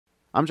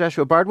I'm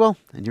Joshua Bardwell,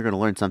 and you're going to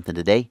learn something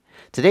today.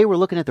 Today we're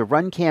looking at the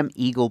Runcam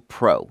Eagle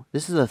Pro.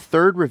 This is a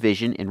third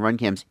revision in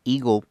Runcam's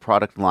Eagle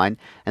product line,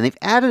 and they've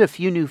added a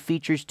few new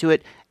features to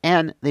it,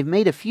 and they've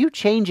made a few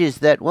changes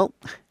that, well,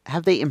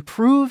 have they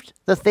improved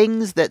the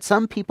things that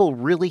some people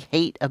really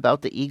hate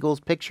about the Eagle's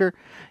picture?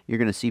 You're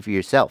going to see for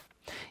yourself.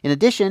 In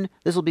addition,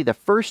 this will be the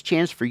first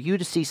chance for you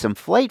to see some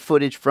flight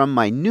footage from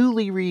my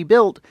newly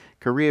rebuilt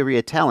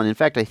Korea Talon. In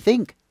fact, I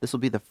think this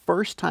will be the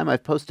first time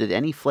I've posted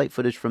any flight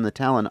footage from the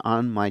Talon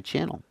on my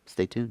channel.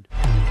 Stay tuned.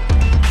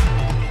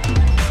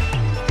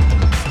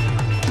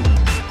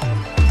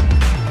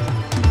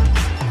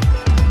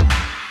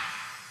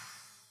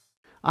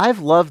 I've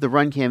loved the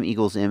Runcam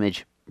Eagle's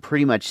image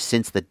pretty much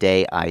since the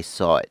day I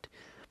saw it.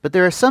 But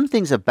there are some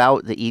things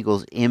about the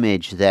Eagle's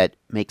image that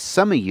make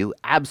some of you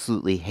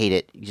absolutely hate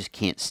it. You just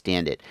can't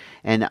stand it.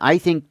 And I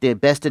think the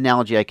best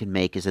analogy I can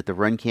make is that the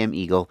Runcam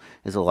Eagle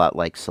is a lot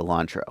like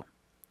cilantro.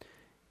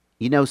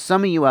 You know,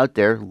 some of you out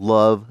there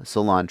love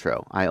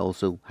cilantro. I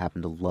also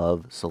happen to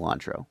love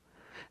cilantro.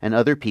 And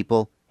other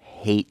people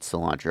hate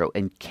cilantro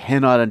and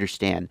cannot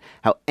understand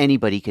how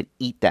anybody can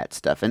eat that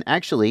stuff. And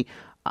actually,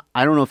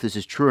 I don't know if this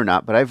is true or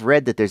not, but I've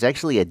read that there's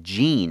actually a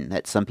gene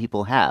that some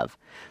people have.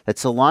 That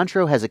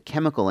cilantro has a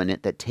chemical in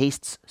it that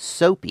tastes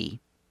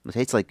soapy. It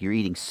tastes like you're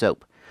eating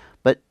soap.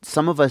 But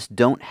some of us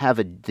don't have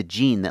the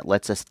gene that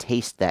lets us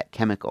taste that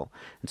chemical.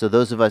 And so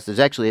those of us, there's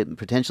actually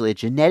potentially a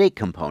genetic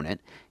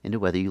component into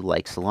whether you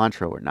like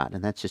cilantro or not.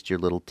 And that's just your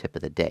little tip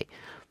of the day.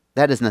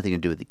 That has nothing to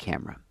do with the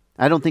camera.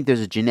 I don't think there's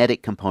a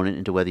genetic component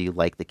into whether you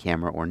like the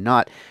camera or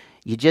not.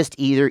 You just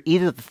either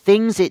the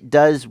things it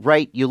does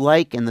right you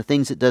like and the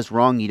things it does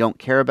wrong you don't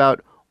care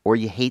about, or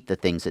you hate the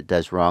things it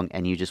does wrong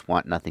and you just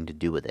want nothing to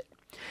do with it.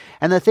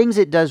 And the things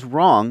it does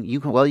wrong, you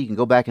can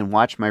go back and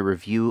watch my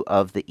review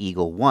of the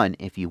Eagle 1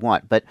 if you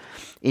want. But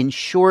in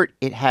short,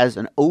 it has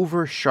an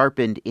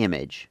over-sharpened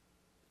image,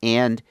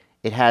 and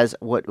it has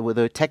what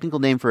the technical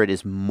name for it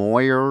is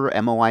moire,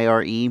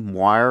 M-O-I-R-E,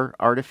 moire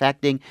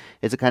artifacting.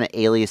 It's a kind of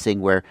aliasing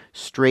where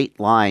straight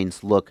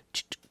lines look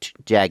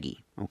jaggy,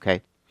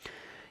 okay?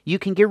 You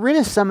can get rid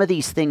of some of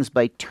these things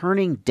by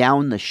turning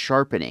down the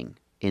sharpening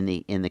in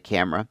the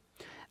camera.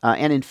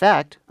 And in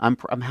fact, I'm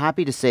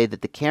happy to say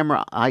that the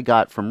camera I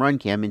got from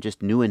Runcam and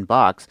just new in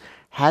box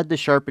had the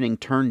sharpening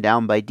turned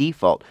down by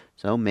default.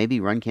 So maybe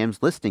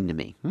Runcam's listening to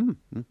me.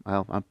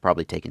 Well, I'm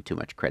probably taking too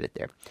much credit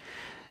there.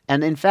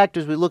 And in fact,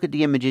 as we look at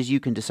the images, you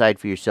can decide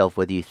for yourself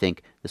whether you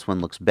think this one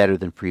looks better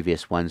than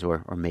previous ones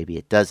or maybe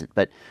it doesn't.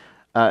 But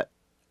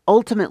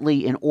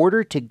ultimately, in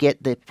order to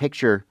get the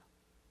picture,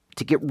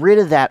 to get rid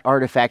of that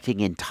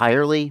artifacting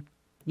entirely,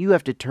 you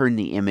have to turn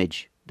the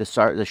image,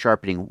 the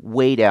sharpening,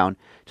 way down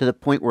to the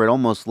point where it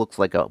almost looks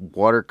like a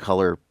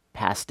watercolor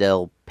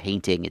pastel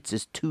painting. It's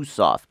just too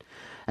soft.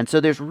 And so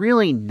there's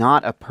really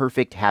not a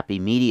perfect happy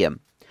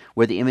medium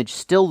where the image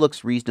still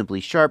looks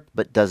reasonably sharp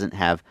but doesn't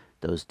have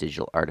those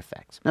digital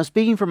artifacts. Now,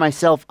 speaking for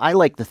myself, I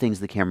like the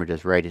things the camera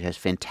does right. It has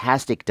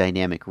fantastic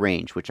dynamic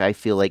range, which I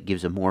feel like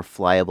gives a more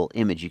flyable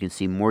image. You can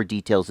see more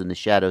details in the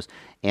shadows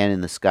and in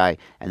the sky,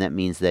 and that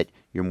means that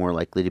you're more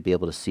likely to be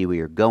able to see where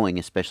you're going,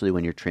 especially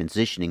when you're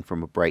transitioning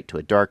from a bright to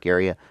a dark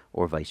area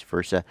or vice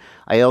versa.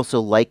 I also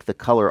like the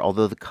color,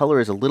 although the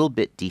color is a little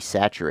bit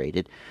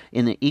desaturated.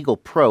 In the Eagle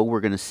Pro, we're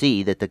going to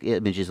see that the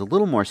image is a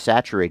little more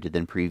saturated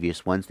than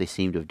previous ones. They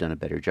seem to have done a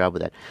better job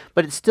with that.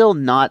 But it's still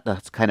not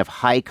the kind of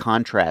high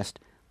contrast,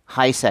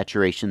 high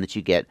saturation that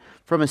you get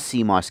from a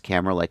CMOS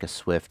camera like a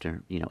Swift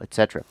or,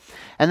 etc.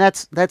 And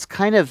that's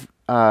kind of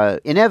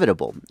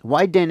inevitable.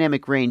 Wide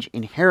dynamic range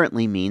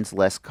inherently means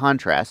less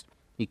contrast.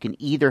 You can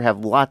either have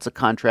lots of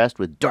contrast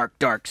with dark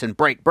darks and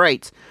bright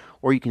brights,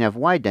 or you can have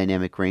wide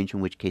dynamic range, in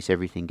which case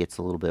everything gets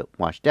a little bit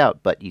washed out,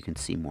 but you can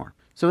see more.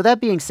 So with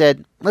that being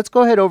said, let's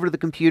go ahead over to the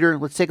computer.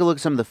 Let's take a look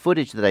at some of the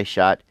footage that I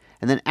shot.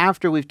 And then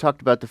after we've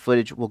talked about the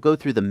footage, we'll go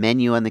through the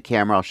menu on the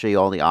camera. I'll show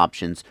you all the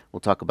options. We'll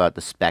talk about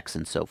the specs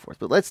and so forth.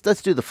 But let's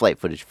do the flight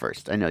footage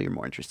first. I know you're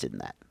more interested in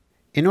that.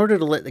 In order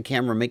to let the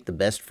camera make the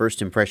best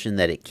first impression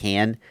that it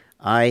can,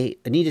 I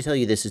need to tell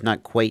you this is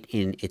not quite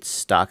in its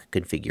stock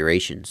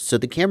configuration. So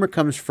the camera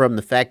comes from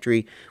the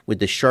factory with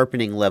the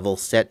sharpening level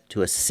set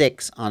to a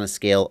 6 on a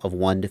scale of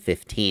 1 to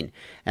 15.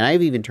 And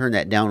I've even turned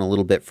that down a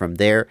little bit from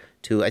there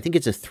to, I think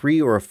it's a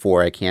 3 or a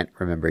 4. I can't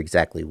remember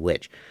exactly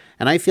which.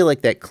 And I feel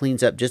like that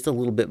cleans up just a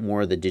little bit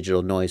more of the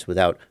digital noise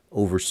without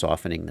over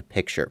softening the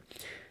picture.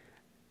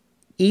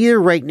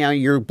 Either right now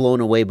you're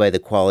blown away by the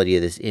quality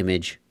of this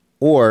image,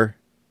 or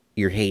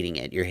you're hating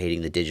it. You're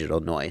hating the digital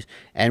noise.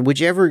 And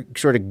whichever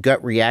sort of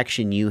gut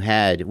reaction you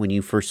had when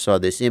you first saw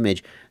this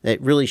image, that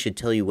really should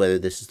tell you whether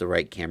this is the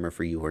right camera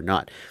for you or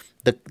not.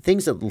 The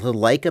things that I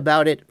like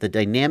about it, the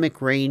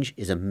dynamic range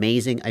is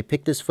amazing. I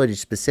picked this footage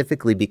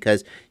specifically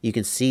because you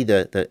can see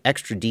the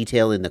extra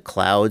detail in the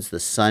clouds. The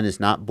sun is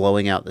not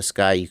blowing out the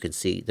sky. You can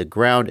see the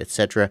ground,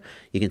 etc.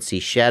 You can see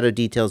shadow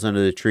details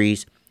under the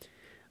trees.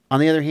 On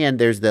the other hand,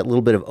 there's that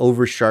little bit of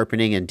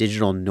over-sharpening and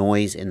digital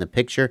noise in the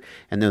picture,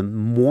 and the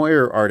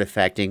moire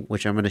artifacting,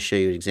 which I'm going to show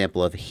you an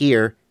example of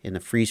here in the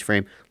freeze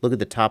frame. Look at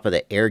the top of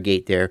the air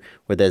gate there,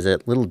 where there's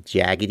a little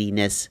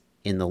jaggediness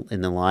in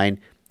the line,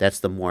 that's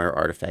the moire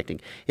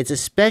artifacting. It's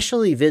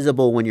especially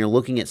visible when you're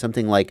looking at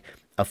something like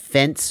a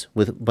fence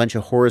with a bunch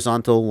of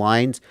horizontal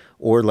lines,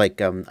 or like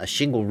a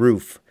shingle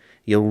roof.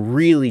 You'll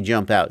really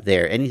jump out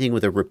there. Anything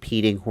with a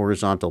repeating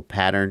horizontal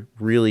pattern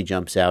really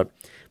jumps out,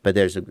 but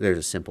there's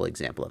a simple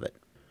example of it.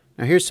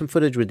 Now here's some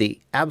footage with the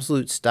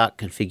absolute stock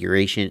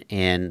configuration,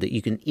 and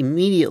you can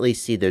immediately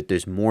see that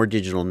there's more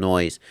digital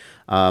noise.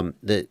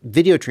 The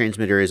video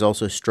transmitter is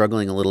also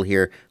struggling a little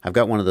here. I've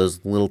got one of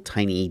those little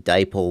tiny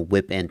dipole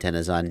whip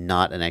antennas on,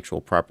 not an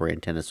actual proper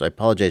antenna, so I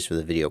apologize for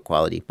the video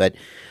quality. But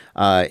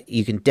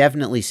you can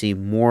definitely see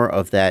more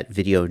of that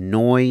video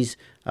noise,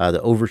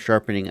 the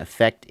over-sharpening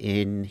effect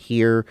in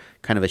here,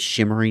 kind of a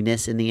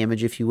shimmeriness in the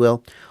image, if you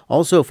will.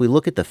 Also, if we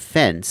look at the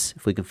fence,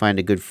 if we can find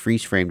a good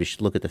freeze frame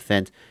to look at the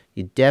fence,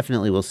 you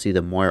definitely will see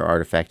the moire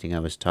artifacting I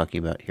was talking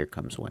about. Here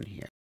comes one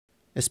here.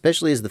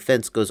 Especially as the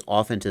fence goes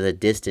off into the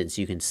distance,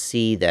 you can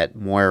see that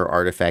moire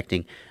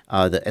artifacting.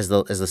 As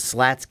the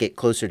slats get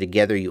closer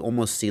together, you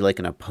almost see like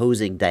an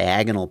opposing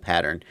diagonal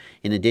pattern,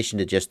 in addition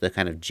to just the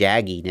kind of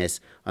jagginess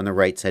on the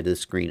right side of the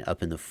screen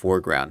up in the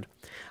foreground.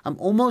 I'm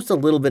almost a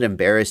little bit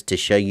embarrassed to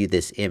show you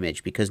this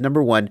image because,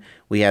 number one,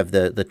 we have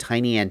the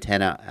tiny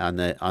antenna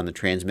on the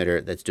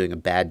transmitter that's doing a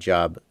bad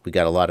job. We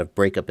got a lot of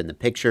breakup in the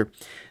picture.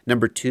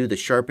 Number two, the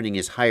sharpening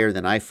is higher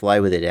than I fly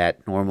with it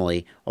at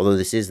normally, although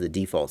this is the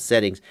default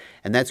settings,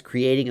 and that's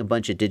creating a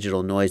bunch of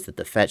digital noise that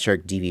the Fat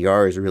Shark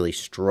DVR is really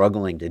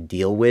struggling to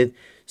deal with.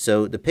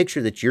 So the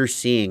picture that you're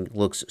seeing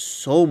looks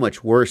so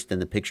much worse than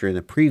the picture in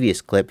the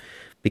previous clip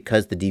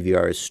because the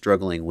DVR is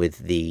struggling with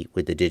the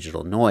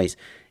digital noise.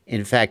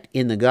 In fact,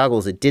 in the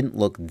goggles, it didn't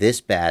look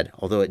this bad,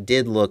 although it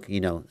did look,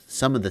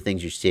 some of the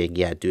things you're seeing,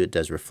 yeah, it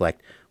does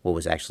reflect what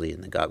was actually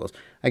in the goggles.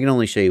 I can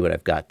only show you what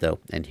I've got, though,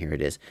 and here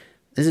it is.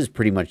 This is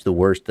pretty much the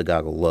worst the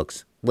goggle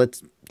looks.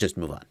 Let's just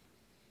move on.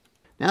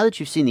 Now that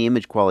you've seen the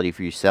image quality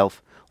for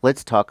yourself,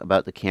 let's talk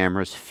about the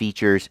camera's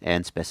features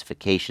and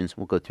specifications.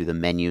 We'll go through the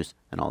menus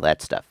and all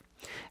that stuff.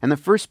 And the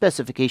first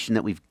specification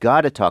that we've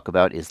got to talk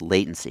about is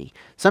latency.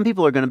 Some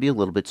people are going to be a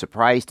little bit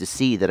surprised to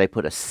see that I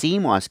put a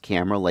CMOS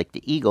camera like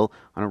the Eagle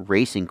on a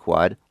racing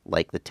quad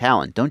like the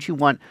Talon. Don't you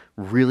want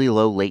really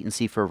low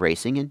latency for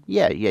racing? And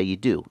yeah, you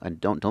do.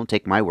 And don't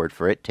take my word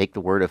for it. Take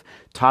the word of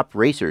top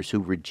racers who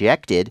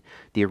rejected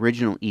the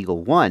original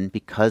Eagle 1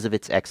 because of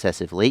its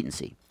excessive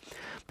latency.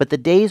 But the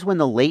days when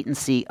the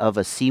latency of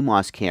a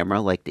CMOS camera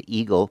like the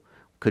Eagle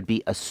could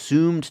be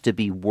assumed to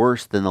be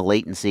worse than the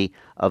latency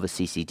of a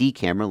CCD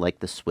camera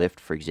like the Swift,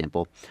 for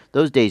example,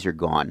 those days are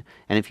gone.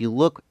 And if you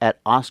look at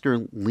Oscar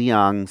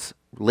Liang's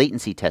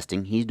latency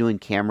testing, he's doing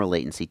camera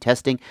latency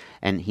testing,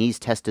 and he's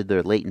tested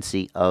the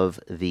latency of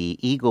the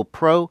Eagle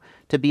Pro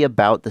to be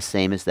about the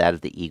same as that of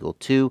the Eagle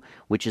 2,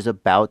 which is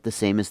about the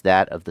same as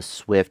that of the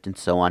Swift, and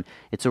so on.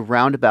 It's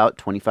around about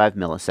 25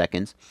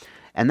 milliseconds.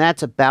 And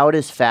that's about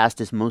as fast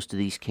as most of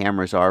these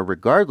cameras are,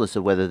 regardless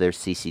of whether they're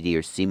CCD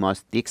or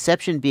CMOS. The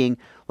exception being,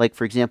 like,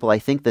 for example, I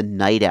think the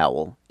Night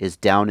Owl is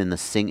down in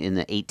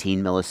the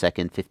 18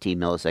 millisecond, 15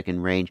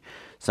 millisecond range.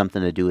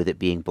 Something to do with it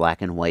being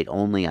black and white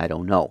only, I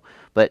don't know.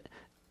 But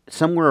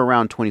somewhere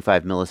around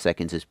 25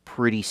 milliseconds is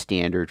pretty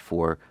standard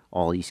for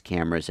all these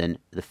cameras. And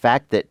the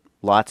fact that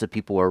lots of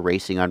people are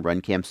racing on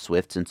Runcam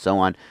Swifts and so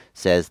on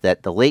says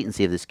that the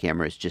latency of this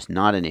camera is just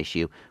not an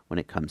issue when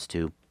it comes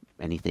to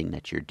anything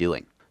that you're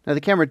doing. Now, the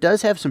camera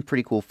does have some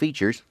pretty cool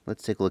features.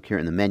 Let's take a look here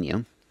in the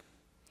menu.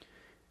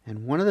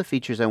 And one of the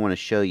features I want to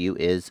show you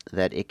is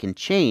that it can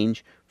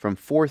change from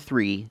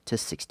 4.3 to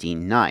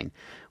 16.9,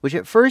 which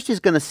at first is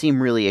going to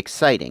seem really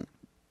exciting.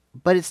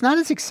 But it's not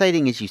as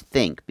exciting as you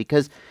think,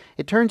 because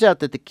it turns out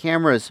that the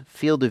camera's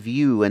field of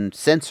view and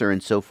sensor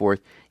and so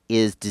forth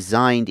is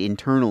designed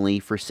internally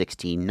for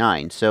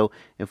 16.9. So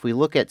if we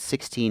look at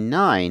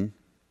 16.9,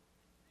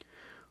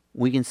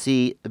 we can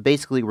see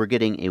basically we're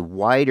getting a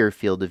wider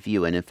field of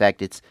view, and in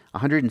fact it's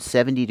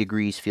 170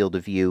 degrees field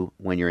of view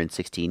when you're in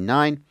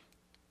 16.9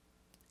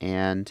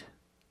 and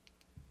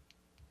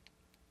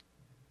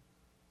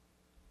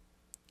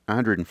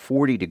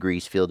 140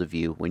 degrees field of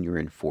view when you're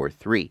in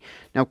 4.3.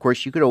 Now, of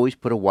course, you could always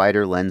put a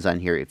wider lens on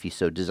here if you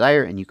so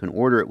desire, and you can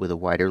order it with a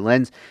wider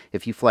lens.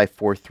 If you fly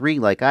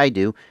 4.3 like I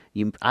do,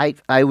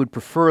 I would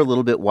prefer a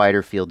little bit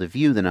wider field of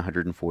view than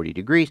 140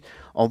 degrees,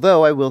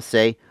 although I will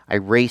say I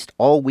raced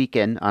all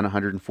weekend on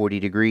 140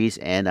 degrees,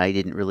 and I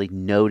didn't really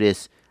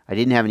notice, I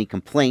didn't have any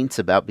complaints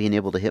about being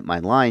able to hit my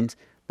lines,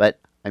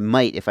 but I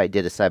might if I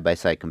did a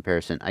side-by-side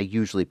comparison. I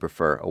usually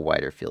prefer a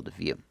wider field of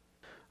view.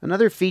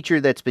 Another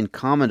feature that's been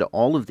common to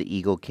all of the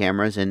Eagle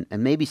cameras, and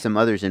maybe some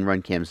others in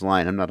Runcam's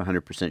line, I'm not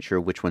 100% sure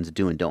which ones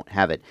do and don't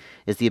have it,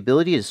 is the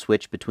ability to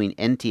switch between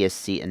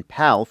NTSC and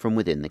PAL from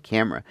within the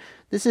camera.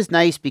 This is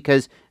nice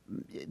because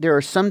there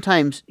are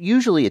sometimes,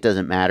 usually it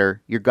doesn't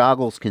matter, your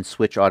goggles can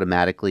switch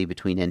automatically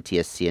between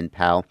NTSC and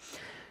PAL.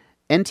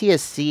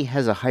 NTSC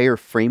has a higher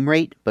frame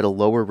rate but a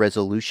lower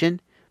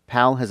resolution.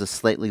 PAL has a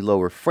slightly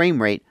lower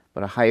frame rate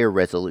but a higher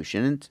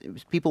resolution.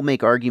 And people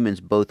make arguments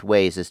both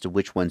ways as to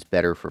which one's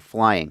better for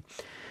flying.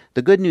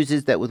 The good news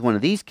is that with one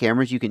of these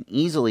cameras, you can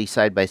easily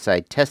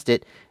side-by-side test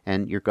it,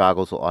 and your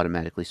goggles will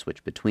automatically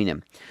switch between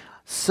them.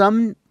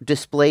 Some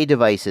display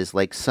devices,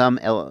 like some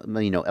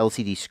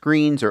LCD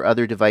screens or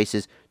other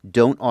devices,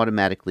 don't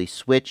automatically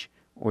switch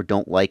or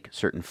don't like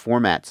certain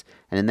formats.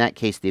 And in that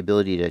case, the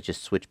ability to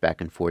just switch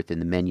back and forth in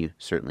the menu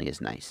certainly is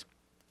nice.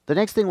 The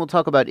next thing we'll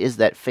talk about is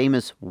that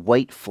famous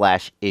white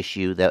flash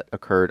issue that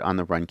occurred on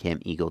the Runcam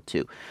Eagle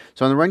 2.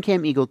 So on the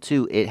Runcam Eagle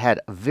 2, it had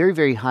a very,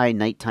 very high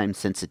nighttime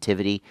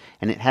sensitivity,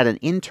 and it had an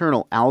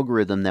internal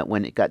algorithm that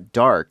when it got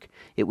dark,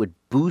 it would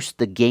boost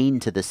the gain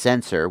to the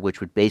sensor,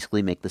 which would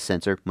basically make the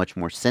sensor much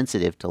more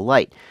sensitive to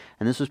light.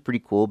 And this was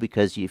pretty cool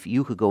because if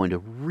you could go into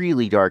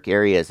really dark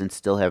areas and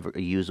still have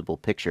a usable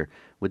picture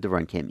with the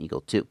Runcam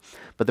Eagle 2.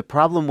 But the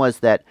problem was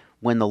that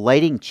when the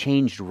lighting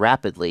changed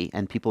rapidly,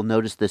 and people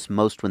noticed this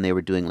most when they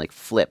were doing like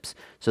flips.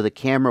 So the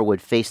camera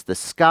would face the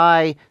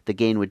sky, the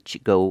gain would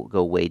go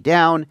way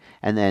down,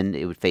 and then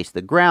it would face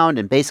the ground.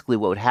 And basically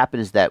what would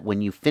happen is that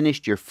when you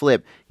finished your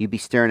flip, you'd be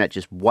staring at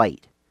just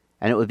white.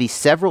 And it would be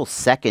several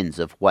seconds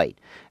of white.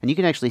 And you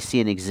can actually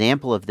see an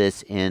example of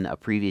this in a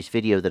previous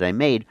video that I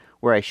made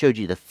where I showed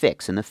you the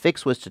fix. And the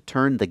fix was to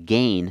turn the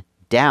gain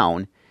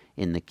down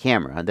in the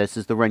camera. This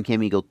is the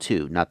Runcam Eagle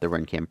 2, not the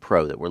Runcam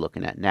Pro that we're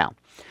looking at now.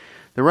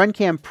 The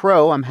Runcam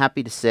Pro, I'm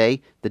happy to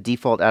say, the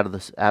default out of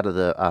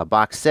the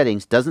box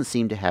settings doesn't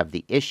seem to have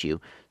the issue.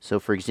 So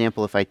for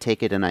example, if I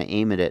take it and I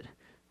aim it at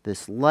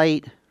this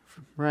light,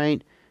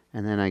 right,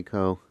 and then I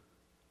go,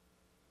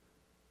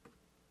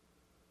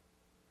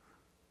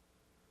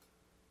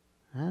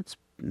 that's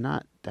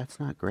not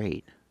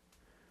great.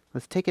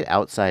 Let's take it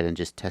outside and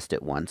just test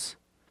it once.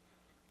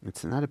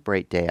 It's not a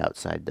bright day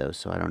outside though,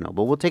 so I don't know.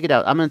 But we'll take it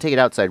out. I'm going to take it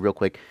outside real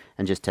quick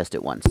and just test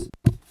it once.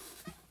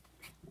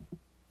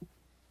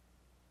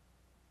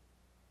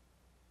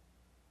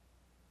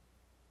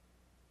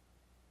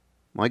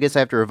 Well, I guess I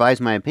have to revise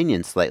my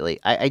opinion slightly.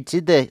 I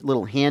did the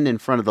little hand in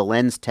front of the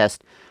lens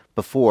test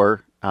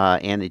before,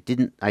 and I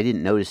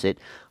didn't notice it.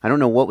 I don't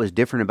know what was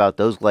different about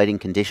those lighting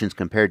conditions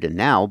compared to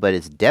now, but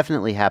it's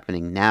definitely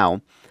happening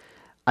now.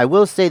 I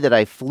will say that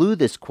I flew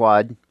this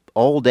quad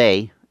all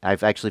day.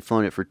 I've actually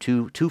flown it for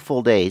two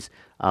full days,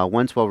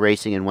 once while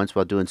racing and once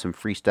while doing some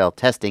freestyle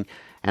testing,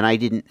 and I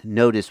didn't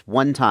notice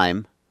one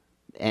time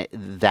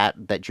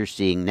that you're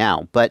seeing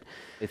now. But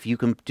if you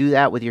can do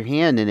that with your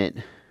hand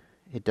and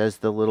it does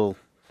the little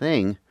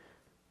thing,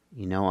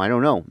 you know, I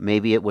don't know.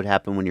 Maybe it would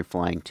happen when you're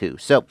flying too.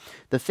 So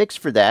the fix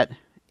for that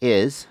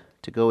is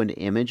to go into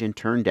image and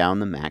turn down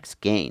the max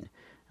gain.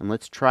 And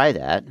let's try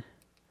that.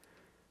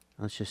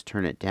 Let's just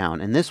turn it down.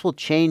 And this will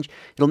change.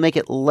 It'll make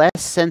it less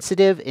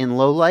sensitive in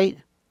low light,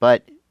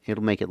 but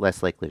it'll make it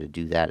less likely to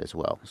do that as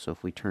well. So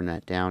if we turn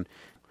that down,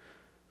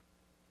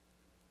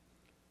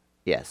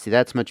 yeah, see,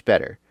 that's much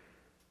better.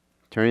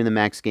 Turning the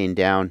max gain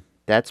down,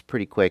 that's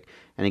pretty quick.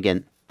 And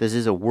again, this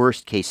is a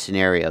worst case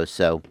scenario,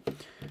 so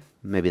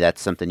maybe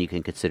that's something you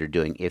can consider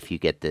doing if you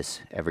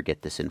ever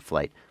get this in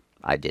flight.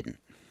 I didn't.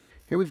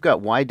 Here we've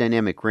got wide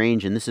dynamic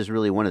range, and this is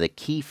really one of the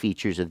key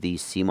features of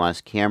these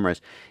CMOS cameras.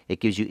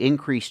 It gives you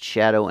increased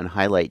shadow and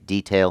highlight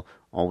detail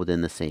all within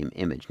the same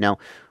image. Now,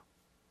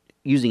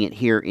 using it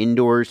here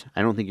indoors,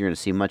 I don't think you're going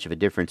to see much of a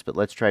difference, but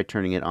let's try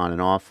turning it on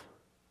and off.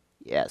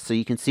 Yeah, so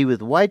you can see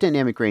with wide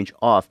dynamic range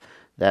off,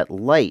 that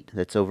light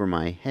that's over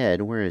my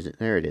head, where is it?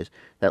 There it is.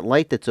 That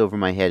light that's over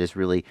my head is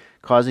really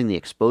causing the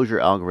exposure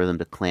algorithm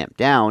to clamp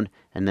down,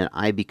 and then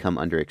I become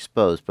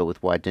underexposed. But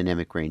with wide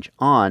dynamic range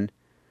on,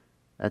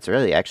 that's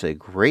really actually a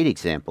great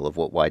example of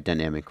what wide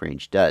dynamic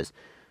range does.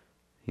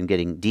 I'm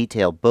getting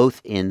detail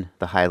both in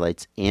the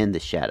highlights and the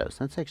shadows.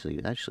 That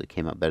actually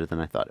came out better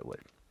than I thought it would.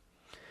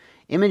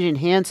 Image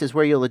Enhance is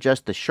where you'll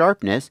adjust the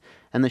sharpness,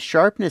 and the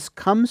sharpness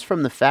comes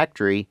from the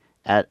factory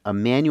at a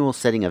manual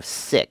setting of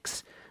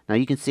 6. Now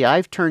you can see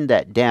I've turned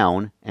that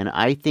down, and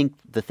I think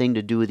the thing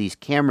to do with these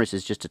cameras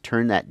is just to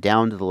turn that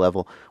down to the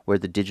level where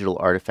the digital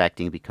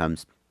artifacting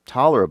becomes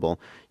tolerable.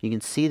 You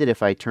can see that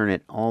if I turn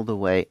it all the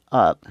way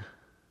up,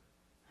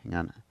 hang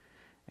on,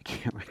 I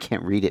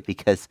can't read it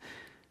because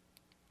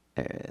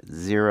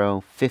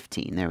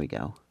 0.15, there we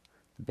go.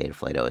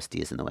 Betaflight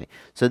OSD is in the way.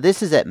 So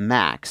this is at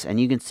max, and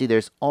you can see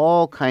there's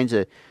all kinds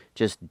of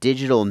just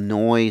digital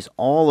noise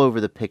all over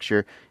the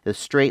picture. The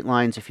straight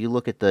lines, if you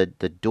look at the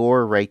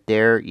door right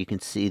there, you can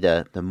see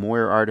the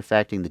Moyer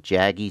artifacting, the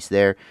jaggies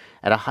there.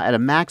 At a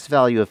max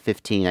value of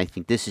 15, I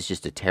think this is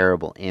just a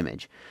terrible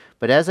image.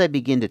 But as I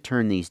begin to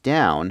turn these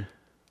down,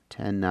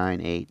 10,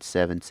 9, 8,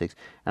 7, 6,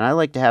 and I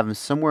like to have them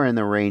somewhere in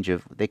the range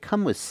of, they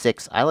come with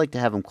 6, I like to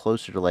have them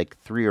closer to like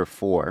 3 or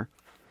 4.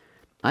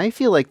 I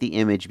feel like the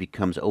image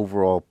becomes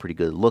overall pretty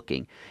good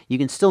looking. You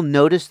can still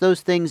notice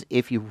those things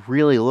if you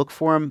really look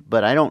for them,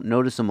 but I don't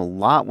notice them a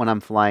lot when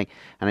I'm flying,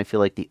 and I feel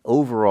like the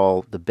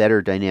overall, the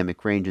better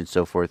dynamic range and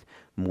so forth,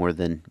 more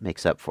than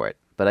makes up for it.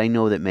 But I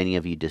know that many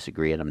of you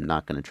disagree, and I'm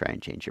not going to try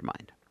and change your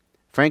mind.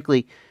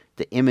 Frankly,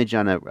 the image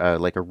on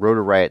like a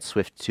Rotor Riot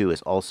Swift 2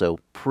 is also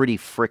pretty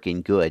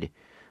frickin' good.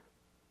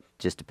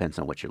 Just depends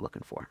on what you're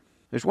looking for.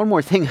 There's one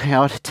more thing I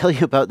ought to tell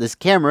you about this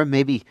camera,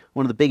 maybe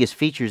one of the biggest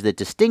features that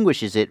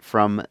distinguishes it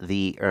from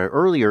the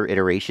earlier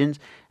iterations,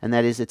 and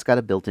that is it's got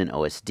a built-in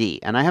OSD.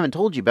 And I haven't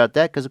told you about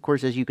that because, of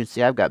course, as you can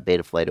see, I've got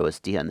Betaflight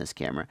OSD on this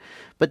camera.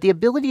 But the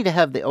ability to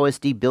have the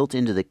OSD built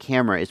into the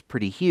camera is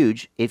pretty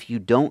huge if you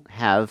don't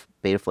have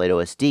Betaflight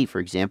OSD, for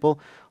example.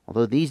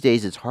 Although these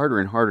days it's harder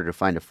and harder to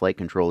find a flight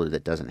controller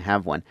that doesn't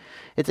have one.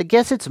 I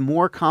guess it's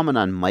more common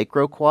on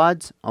micro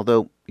quads,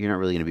 although you're not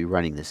really going to be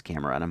running this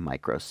camera on a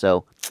micro.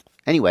 So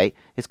anyway,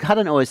 it's got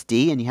an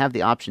OSD and you have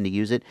the option to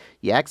use it.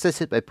 You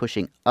access it by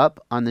pushing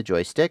up on the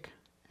joystick.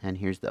 And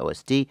here's the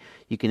OSD.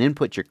 You can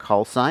input your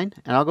call sign,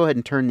 and I'll go ahead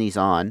and turn these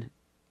on.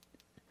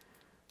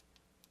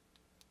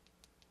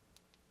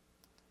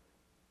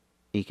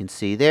 You can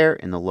see there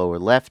in the lower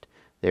left,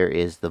 there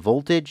is the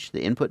voltage,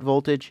 the input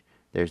voltage.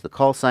 There's the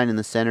call sign in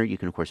the center. You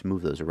can, of course,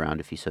 move those around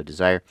if you so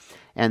desire.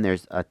 And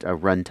there's a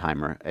run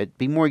timer. It'd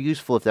be more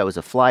useful if that was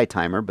a fly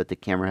timer, but the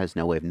camera has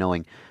no way of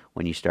knowing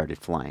when you started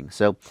flying.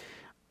 So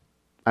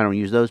I don't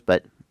use those,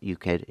 but you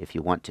could if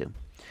you want to.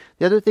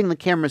 The other thing the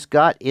camera's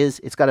got is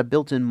it's got a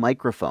built-in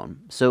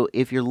microphone. So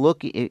if you're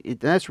looking,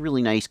 that's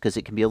really nice because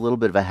it can be a little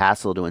bit of a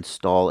hassle to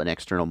install an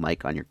external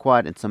mic on your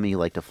quad, and some of you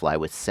like to fly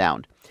with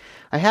sound.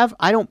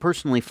 I don't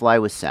personally fly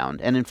with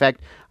sound, and in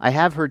fact, I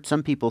have heard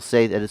some people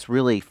say that it's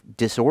really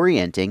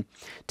disorienting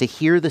to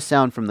hear the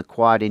sound from the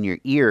quad in your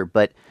ear,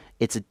 but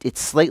it's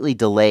slightly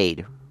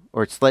delayed,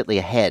 or it's slightly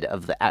ahead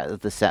of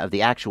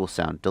the actual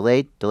sound.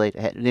 Delayed,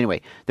 ahead.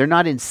 Anyway, they're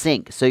not in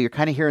sync, so you're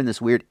kind of hearing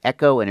this weird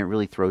echo, and it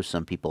really throws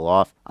some people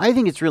off. I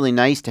think it's really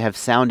nice to have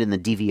sound in the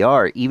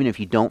DVR, even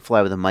if you don't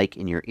fly with a mic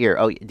in your ear.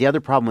 Oh, the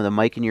other problem with a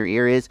mic in your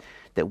ear is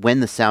that when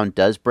the sound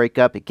does break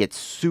up, it gets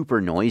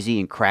super noisy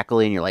and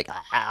crackly, and you're like,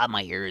 ah,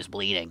 my ear is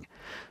bleeding.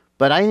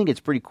 But I think it's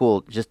pretty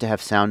cool just to have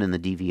sound in the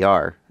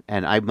DVR,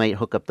 and I might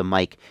hook up the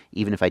mic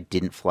even if I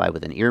didn't fly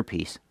with an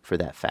earpiece for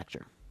that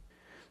factor.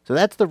 So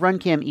that's the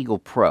Runcam Eagle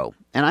Pro.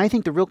 And I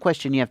think the real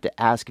question you have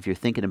to ask if you're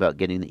thinking about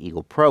getting the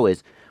Eagle Pro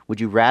is, would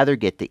you rather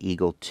get the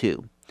Eagle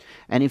 2?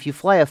 And if you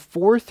fly a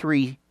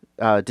 4:3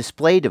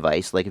 display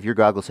device, like if your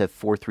goggles have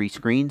 4:3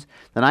 screens,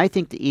 then I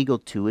think the Eagle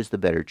 2 is the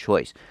better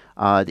choice.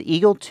 The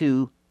Eagle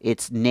 2,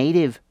 its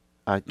native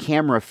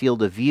camera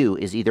field of view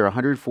is either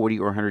 140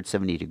 or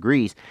 170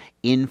 degrees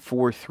in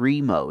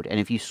 4:3 mode. And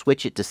if you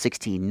switch it to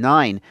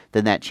 16:9,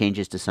 then that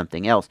changes to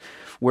something else.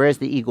 Whereas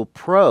the Eagle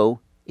Pro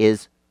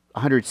is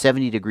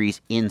 170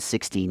 degrees in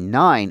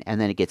 16:9, and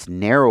then it gets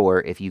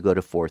narrower if you go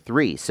to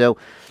 4:3. So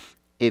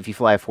if you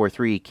fly a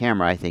 4:3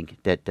 camera, I think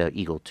that the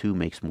Eagle 2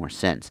 makes more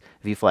sense.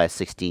 If you fly a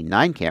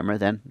 16:9 camera,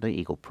 then the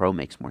Eagle Pro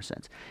makes more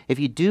sense. If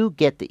you do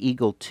get the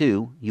Eagle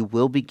 2, you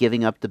will be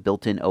giving up the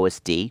built-in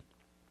OSD,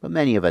 but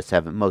many of us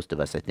haven't, most of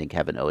us I think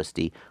have an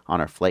OSD on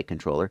our flight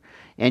controller,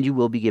 and you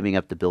will be giving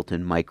up the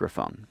built-in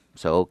microphone.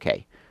 So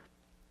okay.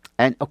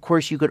 And of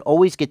course you could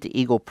always get the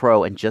Eagle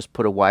Pro and just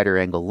put a wider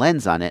angle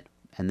lens on it,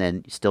 and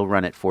then still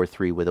run at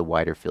 4:3 with a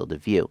wider field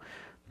of view.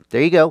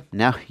 There you go.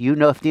 Now you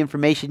know the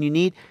information you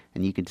need,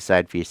 and you can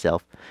decide for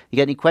yourself. You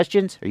got any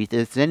questions? Or if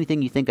there's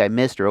anything you think I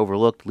missed or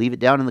overlooked, leave it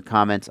down in the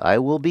comments. I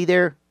will be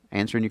there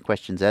answering your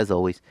questions as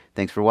always.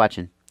 Thanks for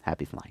watching.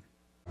 Happy flying.